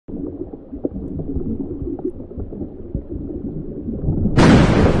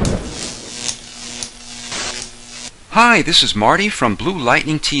Hi, this is Marty from Blue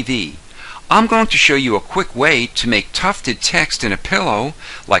Lightning TV. I'm going to show you a quick way to make tufted text in a pillow,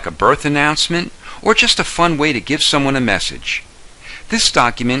 like a birth announcement, or just a fun way to give someone a message. This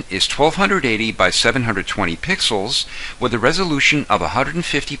document is 1280 by 720 pixels with a resolution of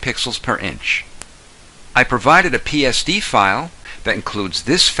 150 pixels per inch. I provided a PSD file that includes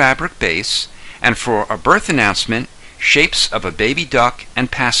this fabric base, and for a birth announcement, shapes of a baby duck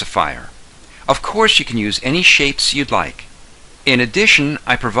and pacifier. Of course, you can use any shapes you'd like. In addition,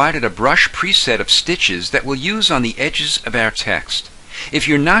 I provided a brush preset of stitches that we'll use on the edges of our text. If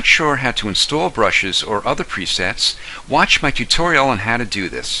you're not sure how to install brushes or other presets, watch my tutorial on how to do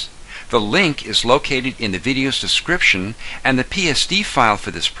this. The link is located in the video's description, and the PSD file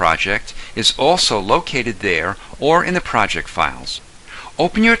for this project is also located there or in the project files.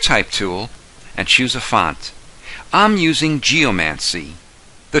 Open your type tool and choose a font. I'm using Geomancy.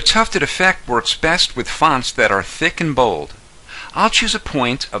 The tufted effect works best with fonts that are thick and bold. I'll choose a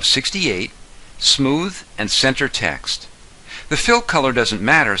point of 68, smooth and center text. The fill color doesn't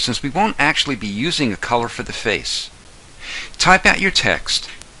matter since we won't actually be using a color for the face. Type out your text.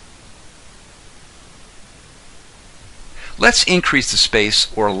 Let's increase the space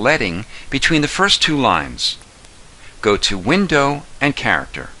or leading between the first two lines. Go to Window and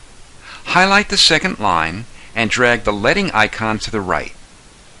Character. Highlight the second line and drag the leading icon to the right.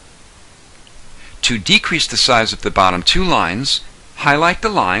 To decrease the size of the bottom two lines, highlight the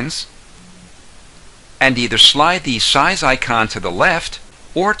lines and either slide the size icon to the left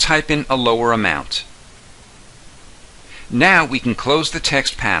or type in a lower amount. Now we can close the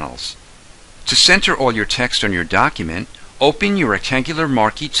text panels. To center all your text on your document, open your rectangular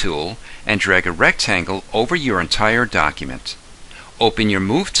marquee tool and drag a rectangle over your entire document. Open your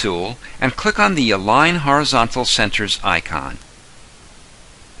Move tool and click on the Align Horizontal Centers icon.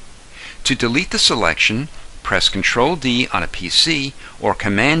 To delete the selection, press Ctrl-D on a PC or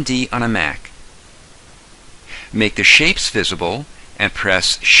Command-D on a Mac. Make the shapes visible and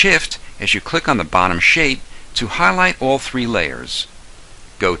press Shift as you click on the bottom shape to highlight all three layers.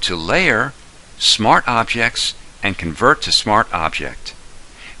 Go to Layer, Smart Objects, and Convert to Smart Object.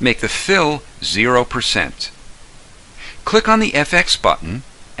 Make the fill 0%. Click on the FX button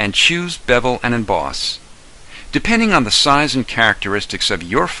and choose Bevel and Emboss. Depending on the size and characteristics of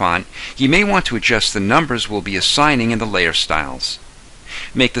your font, you may want to adjust the numbers we'll be assigning in the layer styles.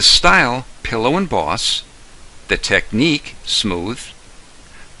 Make the style Pillow Emboss, the technique Smooth,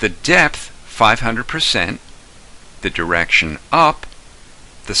 the depth 500%, the direction Up,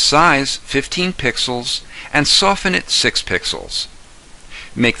 the size 15 pixels, and soften it 6 pixels.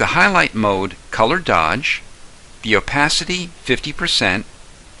 Make the highlight mode Color Dodge, the opacity 50%,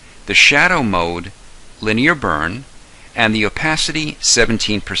 the shadow mode Linear Burn, and the opacity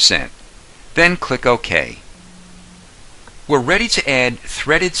 17%. Then click OK. We're ready to add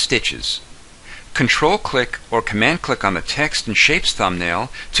threaded stitches. Control-click or Command-click on the text and shapes thumbnail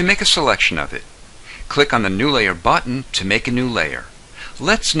to make a selection of it. Click on the New Layer button to make a new layer.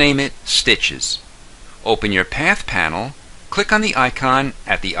 Let's name it Stitches. Open your Path panel, click on the icon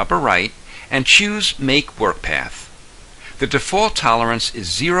at the upper right, and choose Make Work Path. The default tolerance is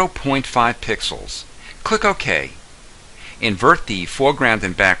 0.5 pixels. Click OK. Invert the foreground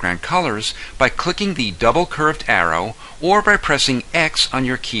and background colors by clicking the double curved arrow or by pressing X on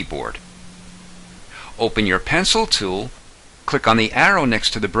your keyboard. Open your Pencil tool, click on the arrow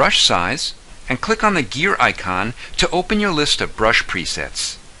next to the brush size, and click on the gear icon to open your list of brush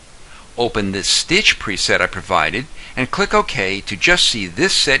presets. Open this Stitch preset I provided and click OK to just see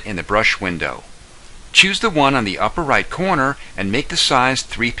this set in the brush window. Choose the one on the upper right corner and make the size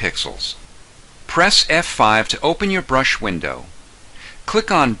 3 pixels. Press F5 to open your brush window. Click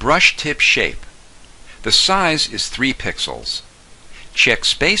on Brush Tip Shape. The size is 3 pixels. Check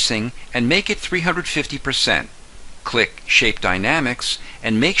spacing and make it 350%. Click Shape Dynamics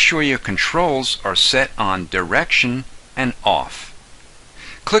and make sure your controls are set on Direction and Off.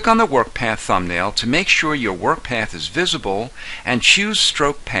 Click on the Work Path thumbnail to make sure your work path is visible and choose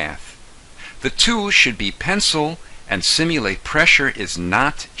Stroke Path. The tool should be Pencil and Simulate Pressure is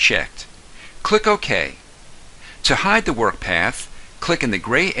not checked. Click OK. To hide the work path, click in the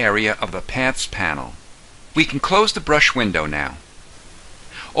gray area of the Paths panel. We can close the brush window now.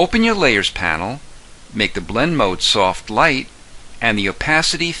 Open your Layers panel, make the blend mode Soft Light, and the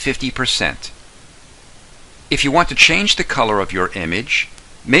opacity 50%. If you want to change the color of your image,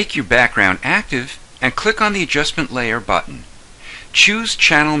 make your background active and click on the Adjustment Layer button. Choose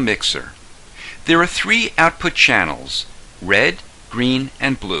Channel Mixer. There are 3 output channels, red, green,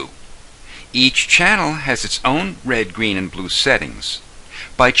 and blue. Each channel has its own red, green, and blue settings.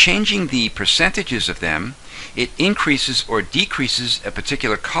 By changing the percentages of them, it increases or decreases a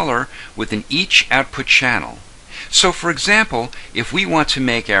particular color within each output channel. So for example, if we want to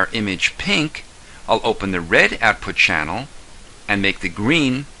make our image pink, I'll open the red output channel and make the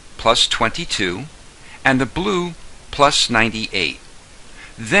green plus 22 and the blue plus 98.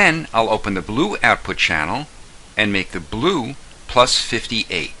 Then I'll open the blue output channel and make the blue plus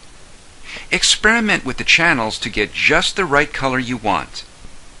 58. Experiment with the channels to get just the right color you want.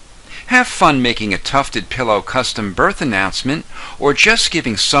 Have fun making a Tufted Pillow custom birth announcement or just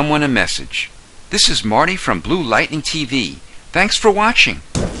giving someone a message. This is Marty from Blue Lightning TV. Thanks for watching.